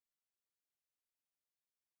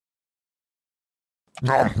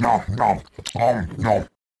Nom nom nom nom nom.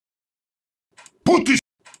 Put this.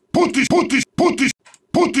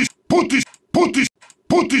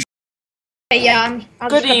 Yeah,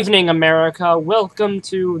 Good evening, America. Welcome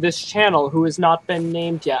to this channel who has not been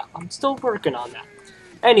named yet. I'm still working on that.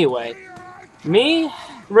 Anyway, me,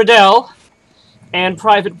 RiDEL, and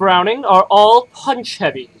Private Browning are all punch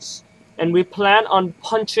heavies, and we plan on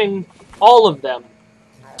punching all of them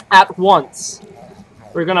at once.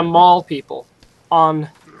 We're gonna maul people on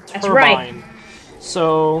Turbine. That's right.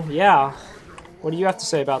 So, yeah. What do you have to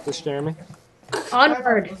say about this, Jeremy?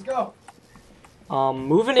 Onward. Let's go.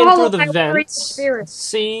 Moving in through the vents.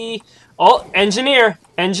 See. Oh, engineer!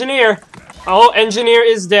 Engineer! Oh, engineer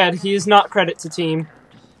is dead. He is not credit to team.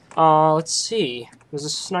 Let's see. There's a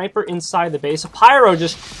sniper inside the base. A pyro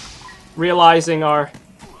just realizing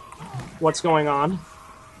what's going on.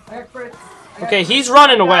 Okay, he's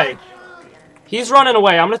running away. He's running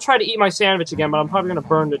away. I'm gonna try to eat my sandwich again, but I'm probably gonna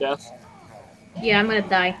burn to death. Yeah, I'm gonna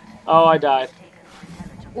die. Oh, I died.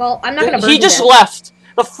 Well, I'm not gonna burn He to just death. left.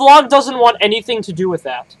 The flog doesn't want anything to do with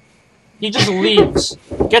that. He just leaves.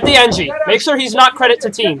 Get the Engie. Make sure he's not credit to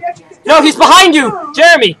team. No, he's behind you!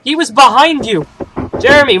 Jeremy, he was behind you!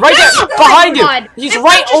 Jeremy, right there! Behind you! He's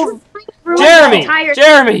right over... Jeremy!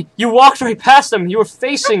 Jeremy! You walked right past him. You were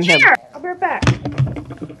facing him. I'll be right back.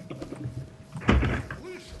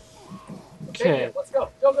 Okay. Let's go.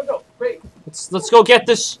 Go, go, go. Great. Let's go get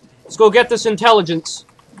this. Let's go get this intelligence.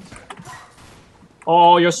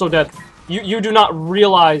 Oh, you're so dead. You do not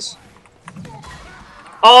realize.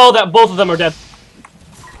 Oh, that both of them are dead.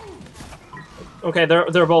 Okay,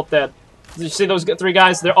 they're both dead. Did you see those three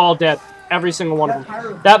guys? They're all dead. Every single one of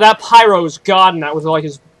them. That pyro's god, and that was like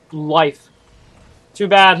his life. Too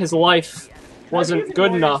bad his life wasn't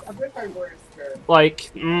good enough.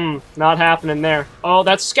 Like, not happening there. Oh,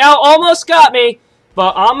 that scout almost got me,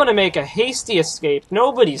 but I'm gonna make a hasty escape.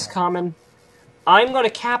 Nobody's coming. I'm gonna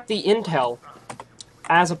cap the intel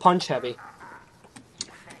as a punch heavy.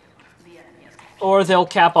 Or they'll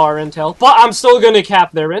cap our intel. But I'm still gonna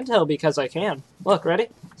cap their intel because I can. Look, ready?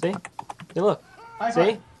 See? See, look.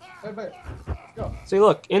 See? Go. See,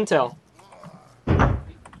 look. Intel.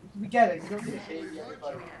 We get it. You don't need to hate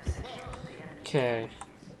everybody. Okay.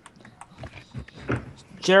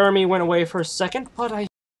 Jeremy went away for a second, but I...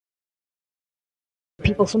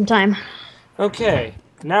 People sometime. Okay.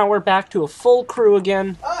 Now we're back to a full crew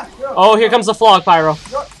again. Go. Oh, here comes the flog pyro.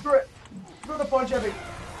 Go, screw it. Screw the punch heavy.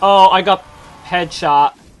 Oh, I got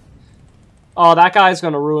headshot. Oh, that guy's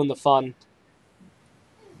gonna ruin the fun.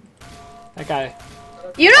 That guy.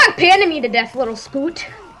 You're not panning me to death, little spoot.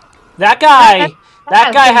 That guy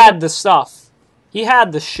had the stuff. He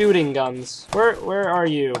had the shooting guns. Where are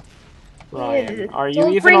you, Ryan? Are you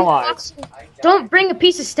even alive? Don't bring a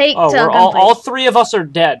piece of steak Oh, to all three of us are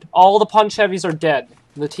dead. All the punch heavies are dead.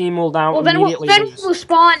 The team will now immediately lose. We'll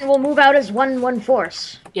spawn and we'll move out as one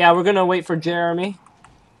force. Yeah, we're gonna wait for Jeremy.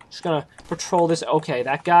 Just gonna patrol this. Okay,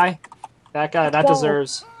 that guy, that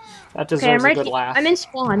deserves a good laugh. I'm in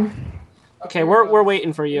spawn. Okay, we're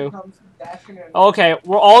waiting for you. Okay,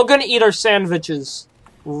 we're all gonna eat our sandwiches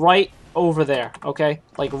right over there. Okay,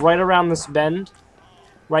 like right around this bend,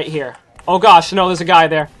 right here. Oh gosh, no, there's a guy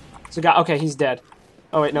there. There's a guy. Okay, he's dead.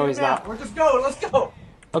 Oh wait, no, he's not. We're just going. Let's go.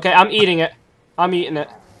 Okay, I'm eating it. I'm eating it.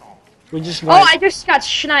 We just Oh, went. I just got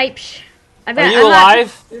sniped. Are you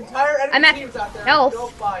alive? The entire enemy I'm at team's out there. health. Go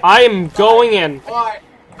fly. I am going in. Fly.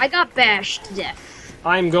 I got bashed to death.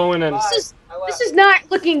 I'm going in. This is not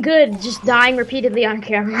looking good. Just dying repeatedly on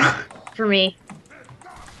camera for me.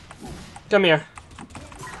 Come here.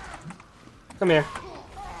 Come here.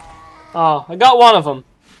 Oh, I got one of them.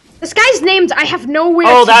 This guy's named I have nowhere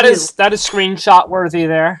Oh, to that do. is screenshot worthy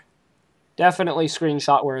there. Definitely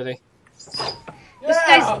screenshot worthy. This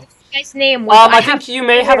guy's name was I think you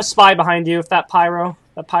may have a spy behind you. If that pyro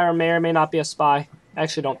may or may not be a spy. I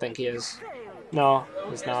actually don't think he is. No,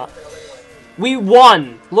 he's not. We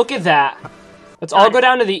won. Look at that. Let's all go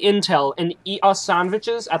down to the intel and eat our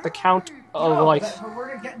sandwiches at the count of like. But we're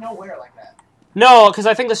gonna get nowhere like that. No, because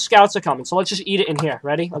I think the scouts are coming. So let's just eat it in here.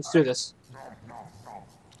 Ready? Let's do this.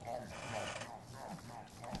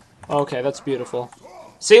 Okay, that's beautiful.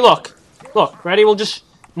 See, look. Look, ready? We'll just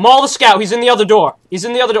maul the scout. He's in the other door. He's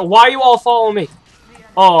in the other door. Why are you all following me?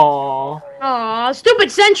 Oh. Aw,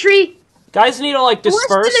 stupid sentry. Guys need to, like,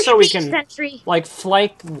 disperse so we can, sentry. like,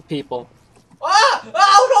 flank the people. Ah! Ah! Look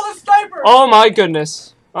at all the snipers! Oh my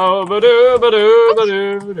goodness. Oh, ba-doo, ba-doo,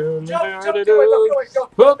 ba-doo, ba-doo, Jump, ba-doo, go.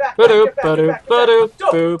 boop, Back, ba-doo, get back. ba-doo, ba-doo,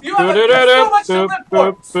 boop, You have so much to ba-doo, live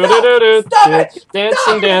boop, for. ba-doo, Stop it.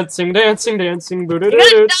 dancing, dancing, dancing, dancing, You're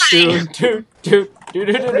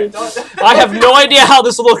gonna die. I have no idea how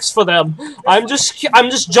this looks for them. I'm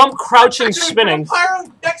just jump crouching spinning.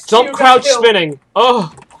 Jump crouch spinning. Oh.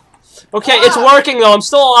 Okay, it's working though. I'm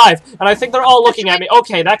still alive, and I think they're all looking at me.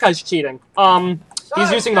 Okay, that guy's cheating.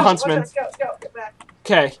 He's using the huntsman.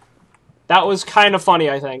 Okay, that was kind of funny.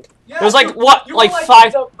 I think there was like what, like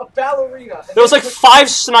five. A ballerina. There was like 5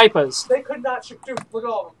 snipers. They could not shoot. Dude, look at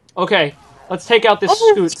all of them. Okay, let's take out this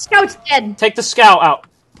Oh, scoot. Scout's dead. Take the scout out.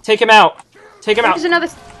 Take him out. Take him out. There's another,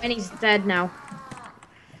 and he's dead now.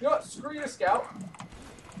 You know what? Screw you, Scout.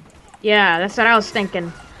 Yeah, that's what I was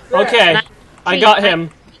thinking. Okay, I got him.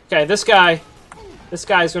 Okay, this guy's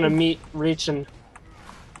gonna reach and.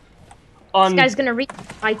 This guy's gonna reach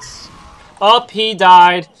fights. Up, he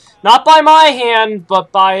died. Not by my hand,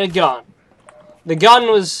 but by a gun. The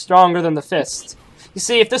gun was stronger than the fist. You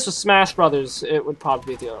see, if this was Smash Brothers, it would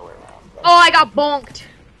probably be the other way around. Oh, I got bonked.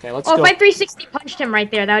 Okay, let's go. go. If I 360 punched him right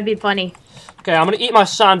there, that would be funny. Okay, I'm gonna eat my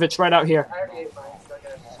sandwich right out here. I already ate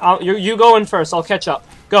mine, so You go in first. I'll catch up.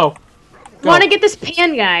 Go. I want to get this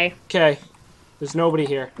pan guy. Okay. There's nobody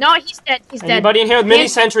here. No, he's dead. He's dead. Anybody in here? Mini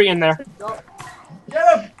sentry in there. No.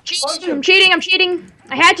 Get him! I'm cheating. I'm cheating.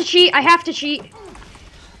 I had to cheat. I have to cheat.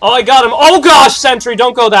 Oh, I got him. Oh gosh, sentry,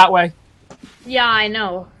 don't go that way. Yeah, I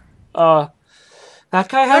know. That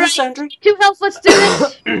guy has a sentry. 2 health. Let's do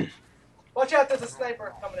this. Watch out! There's a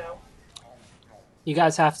sniper coming out. You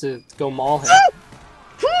guys have to go maul him.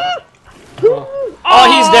 Oh,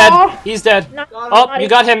 Oh, he's dead. He's dead. No, Oh, you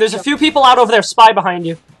got him. There's a few people out over there. Spy behind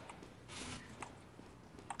you.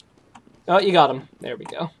 Oh, you got him. There we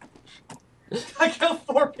go. I killed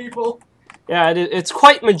 4 people. Yeah, it's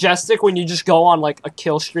quite majestic when you just go on like a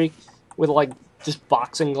kill streak with like just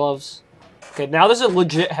boxing gloves. Okay, now there's a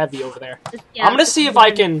legit heavy over there. Yeah, I'm gonna see if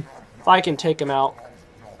I can take him out.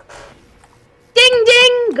 Ding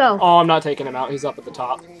ding, go. Oh, I'm not taking him out. He's up at the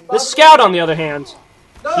top. The scout, on the other hand.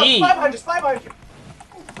 No, He- 500, 500.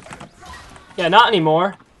 Yeah, not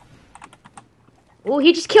anymore. Oh,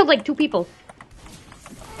 he just killed like 2 people.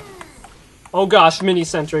 Oh gosh, mini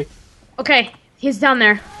sentry. Okay, he's down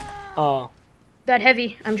there. Oh. That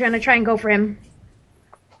heavy. I'm trying to go for him.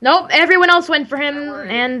 Nope, everyone else went for him,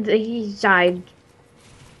 and he died.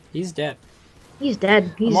 He's dead. He's dead.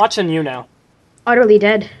 I'm He's watching you now. utterly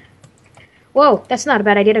dead. Whoa, that's not a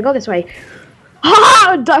bad idea to go this way.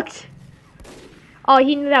 Ha! Ducked. Oh,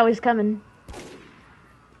 he knew that was coming.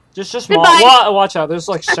 Just Goodbye. watch out. There's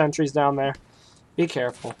like sentries down there. Be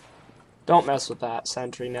careful. Don't mess with that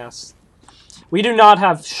sentry nest. We do not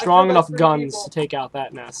have strong enough guns to take out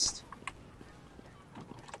that nest.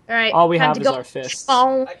 Alright, All we time have to is go. our fists.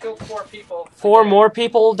 Oh, I killed 4 people. 4 more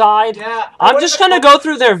people died? Yeah. I'm just gonna go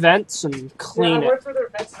through their vents and clean I it. went through their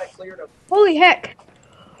vents and I cleared them. holy heck.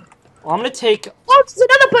 I'm gonna take... Oh, it's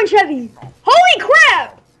another punch heavy. Holy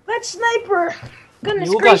crap! That sniper. Goodness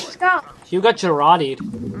You gracious, God. You got Gerardi'd.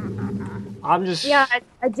 I'm just... Yeah,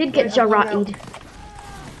 I did get Jarra'd.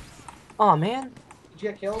 Oh man. Did you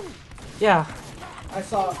get killed? Yeah. I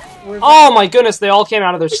saw. Oh my goodness, they all came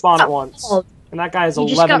out of their spawn at once. And that guy has You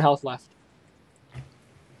just 11 got- health left.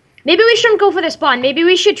 Maybe we shouldn't go for the spawn. Maybe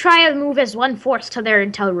we should try and move as one force to their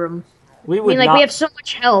intel room. We I would mean, like, not... we have so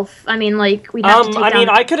much health. I mean, like, we'd have to take down...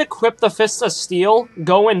 I could equip the Fists of Steel,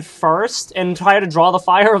 go in first, and try to draw the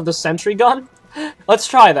fire of the sentry gun. Let's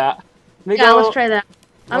try that. Yeah, let's try that.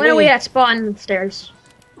 I'm Let gonna me- wait at spawn stairs.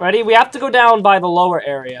 Ready? We have to go down by the lower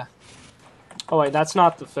area. Oh wait, that's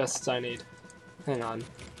not the fists I need. Hang on.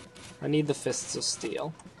 I need the Fists of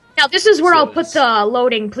Steel. Now, this is where So I'll it put is. the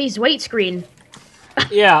loading please wait screen.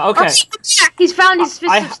 Yeah, okay. Oh, he's found his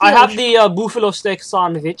fist of steel. I have the buffalo steak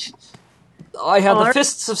sandwich. I have the Alright.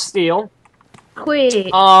 Fists of Steel. Wait.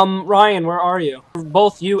 Ryan, where are you?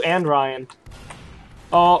 Both you and Ryan.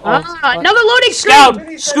 Another loading Scout!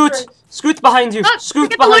 screen! Scoot! Scoot behind you! Oh,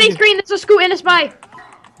 Scoot forget the loading behind you! screen, there's a scoot and a spy!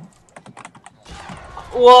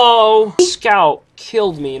 Whoa! Scout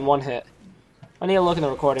killed me in 1 hit. I need to look in the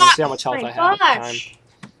recording and see how much health my I had at the time. gosh.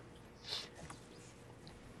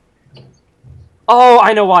 Oh,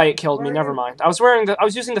 I know why it killed me. Never mind. I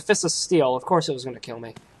was using the Fist of Steel. Of course it was going to kill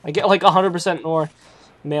me. I get like 100% more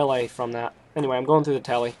melee from that. Anyway, I'm going through the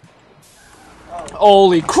telly.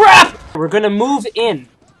 Holy crap! We're going to move in.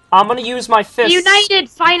 I'm going to use my fist. United,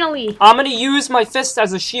 finally! I'm going to use my fist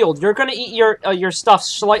as a shield. You're going to eat your stuff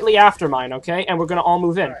slightly after mine, okay? And we're going to all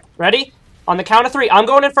move in. Ready? On the count of 3. I'm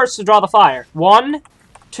going in first to draw the fire. 1,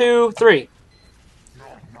 2, 3.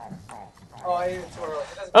 Oh, I ate it too early.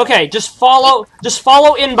 Okay, just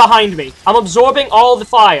follow in behind me. I'm absorbing all the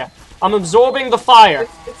fire. I'm absorbing the fire.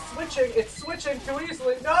 It's switching too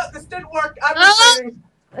easily. No, this didn't work. I'm retreating.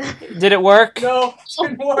 Did it work? No, it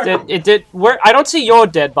didn't work. It did work. I don't see your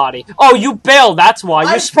dead body. Oh, you bailed. That's why.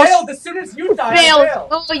 You're I supposed. failed as soon as you died. Failed. I failed.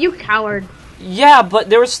 Oh, you coward. Yeah, but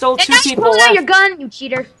there were still two people pull out left. your gun, you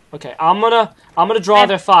cheater. Okay, I'm gonna draw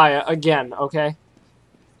their fire again. Okay.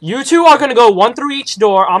 You two are gonna go one through each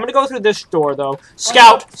door. I'm gonna go through this door though.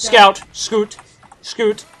 Scout, scout, scoot,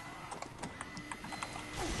 scoot.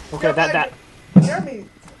 Okay, that. Jeremy.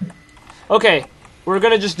 Okay, we're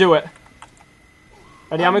gonna just do it.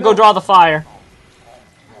 Ready? I'm gonna go draw the fire.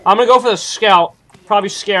 I'm gonna go for the scout. Probably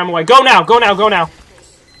scare him away. Go now! Go now! Go now!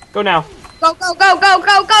 Go now! Go, go, go, go,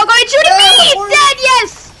 go, go, go! It's shooting me! It's dead!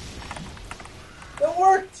 Yes! It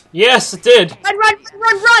worked. Yes, it did. Run, run,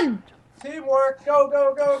 run, run! Teamwork. Go,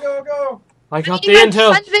 go, go, go, go. I got the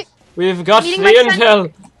intel. We've got the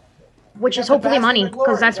intel. Which is hopefully money,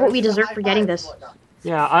 because that's what we deserve for getting this.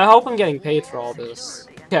 Yeah, I hope I'm getting paid for all this.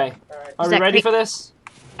 Okay, are we ready for this?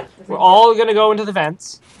 We're all gonna go into the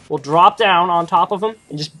vents. We'll drop down on top of them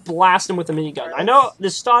and just blast them with the minigun. I know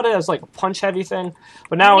this started as like a punch-heavy thing,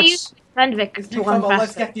 but now it's... It's become a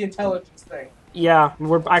let's get the intelligence thing. Yeah,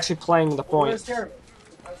 we're actually playing the point. Where's Jeremy?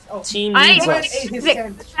 Oh. Team needs us.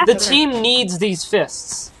 The The team needs these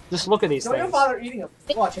fists. Just look at these Don't even things. bother eating them.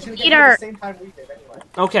 Watch, it's gonna get here at the same time we did anyway.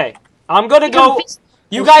 Okay, I'm gonna go...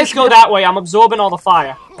 You guys go that way. I'm absorbing all the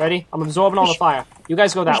fire. Ready? I'm absorbing all the fire. You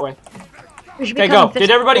guys go that way. Okay, go.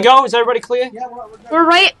 Did everybody go? Is everybody clear? Yeah, we're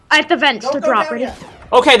right at the vents to drop. Ready?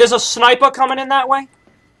 Okay, there's a sniper coming in that way.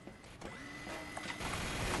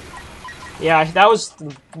 Yeah, that was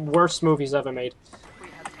the worst movies ever made.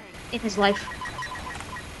 In his life.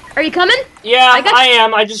 Are you coming? Yeah, I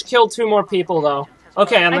am. I just killed 2 more people, though.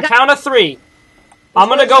 Okay, on the count of 3. I'm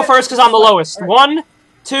gonna go first because I'm the lowest. 1,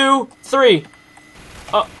 2, 3.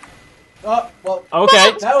 Well,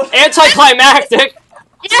 okay. Anticlimactic.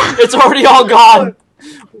 Yeah. It's already all gone.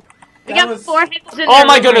 We got 4 heavies in there. Oh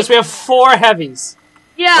my goodness, we have 4 heavies.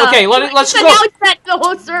 Yeah. Okay, let's go. That the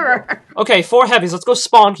whole server. Okay, 4 heavies. Let's go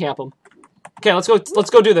spawn camp them. Okay, let's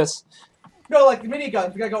go do this. No, like the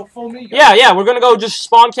miniguns. We gotta go full minigun. Yeah, we're gonna go just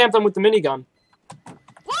spawn camp them with the minigun.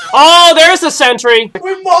 Oh, there's the sentry.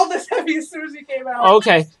 We mauled this heavy as soon as he came out.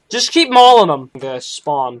 Okay, just keep mauling them. I'm gonna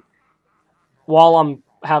spawn while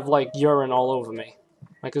have like urine all over me,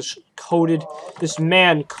 like this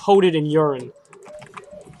man coated in urine.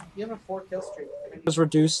 You have a 4 kill streak. It was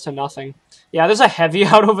reduced to nothing. Yeah, there's a heavy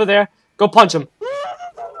out over there. Go punch him.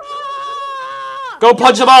 Go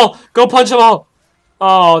punch them all. Go punch them all.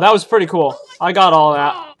 Oh, that was pretty cool. I got all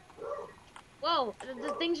that. Whoa,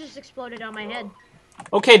 the thing just exploded on my head.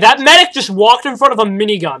 Okay, that medic just walked in front of a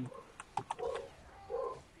minigun.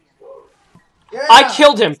 Yeah. I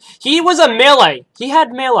killed him. He was a melee. He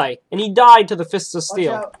had melee, and he died to the Fists of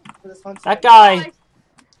Steel. That guy...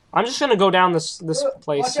 I'm just gonna go down this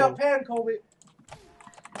place. Watch out, Pan, Colby.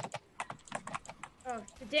 Oh,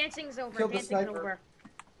 the dancing's over. Kill the sniper.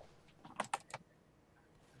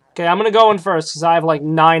 Okay, I'm gonna go in first, because I have like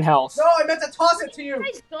 9 health. No, I meant to toss it to you!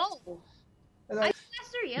 Nice goal!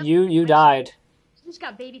 You died. Just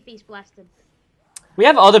got babyface blasted. We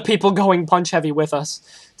have other people going punch heavy with us.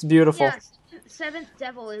 It's beautiful. Yeah, 7th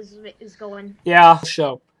Devil is going. Yeah,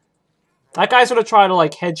 show. That guy's gonna try to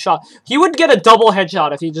like headshot. He would get a double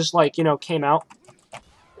headshot if he just like, you know, came out.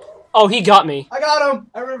 Oh, he got me. I got him!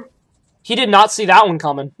 I remember. He did not see that one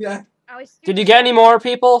coming. Yeah. Did you get any more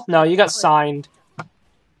people? No, you got signed.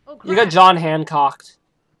 Oh, you got John Hancocked.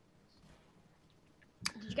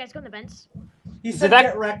 Did you guys go in the vents? He said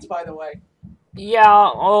get wrecked, by the way. Yeah,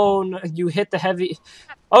 oh, no, you hit the heavy.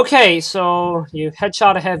 Okay, so you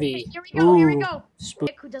headshot a heavy. Here we go, here we go.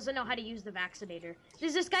 Spook. Who doesn't know how to use the vaccinator.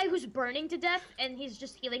 There's this guy who's burning to death, and he's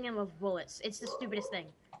just healing him with bullets. It's the stupidest thing.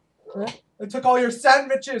 I took all your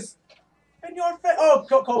sandwiches! And your face! Oh,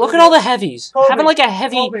 Colby. Look at all the heavies. Colby. Having like a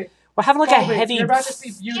heavy... Colby. We're having like Colby. a heavy... You're about to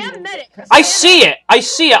see beauty. Yeah, medic. I see it! I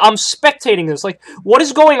see it! I'm spectating this. Like, what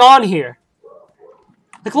is going on here?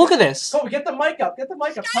 Like, look at this. Colby, get the mic up. Get the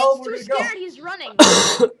mic up. This Tell him guy's where too to go. scared, he's running.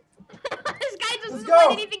 This guy doesn't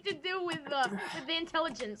want anything to do with the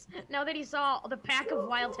intelligence, now that he saw the pack of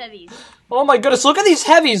wild heavies. Oh my goodness, look at these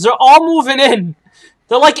heavies. They're all moving in.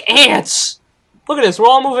 They're like ants. Look at this, we're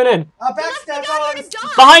all moving in. Backstab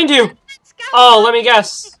on. Behind you. Oh, let me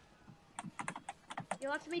guess. You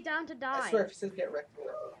left me down to die. I swear, if he says get wrecked.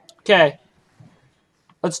 Okay.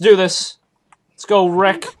 Let's do this. Let's go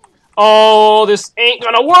wreck. Oh, this ain't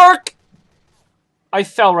gonna work. I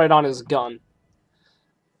fell right on his gun.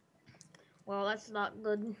 Well, that's not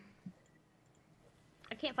good.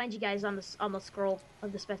 can't find you guys on the scroll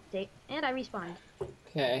of the spectate, and I respawned.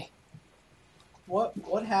 Okay.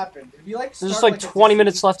 What happened? Did we like start There's just like 20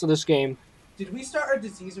 minutes left of this game. Did we start a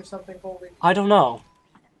disease or something, Colby? I don't know.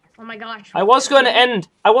 Oh my gosh. I was going to end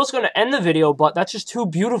the video, but that's just too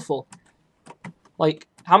beautiful. Like,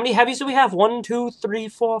 how many heavies do we have? 1, 2, 3,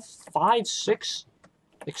 4, 5, 6?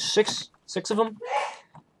 Like six of them?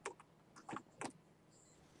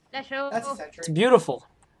 That's a century. It's beautiful.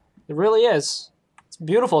 It really is. It's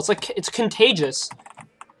beautiful. It's like, it's contagious.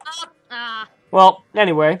 Well,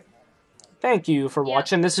 anyway. Thank you for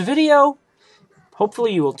watching this video.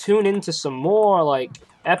 Hopefully you will tune into some more, like,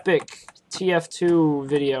 epic TF2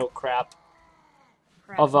 video crap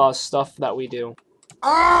of stuff that we do.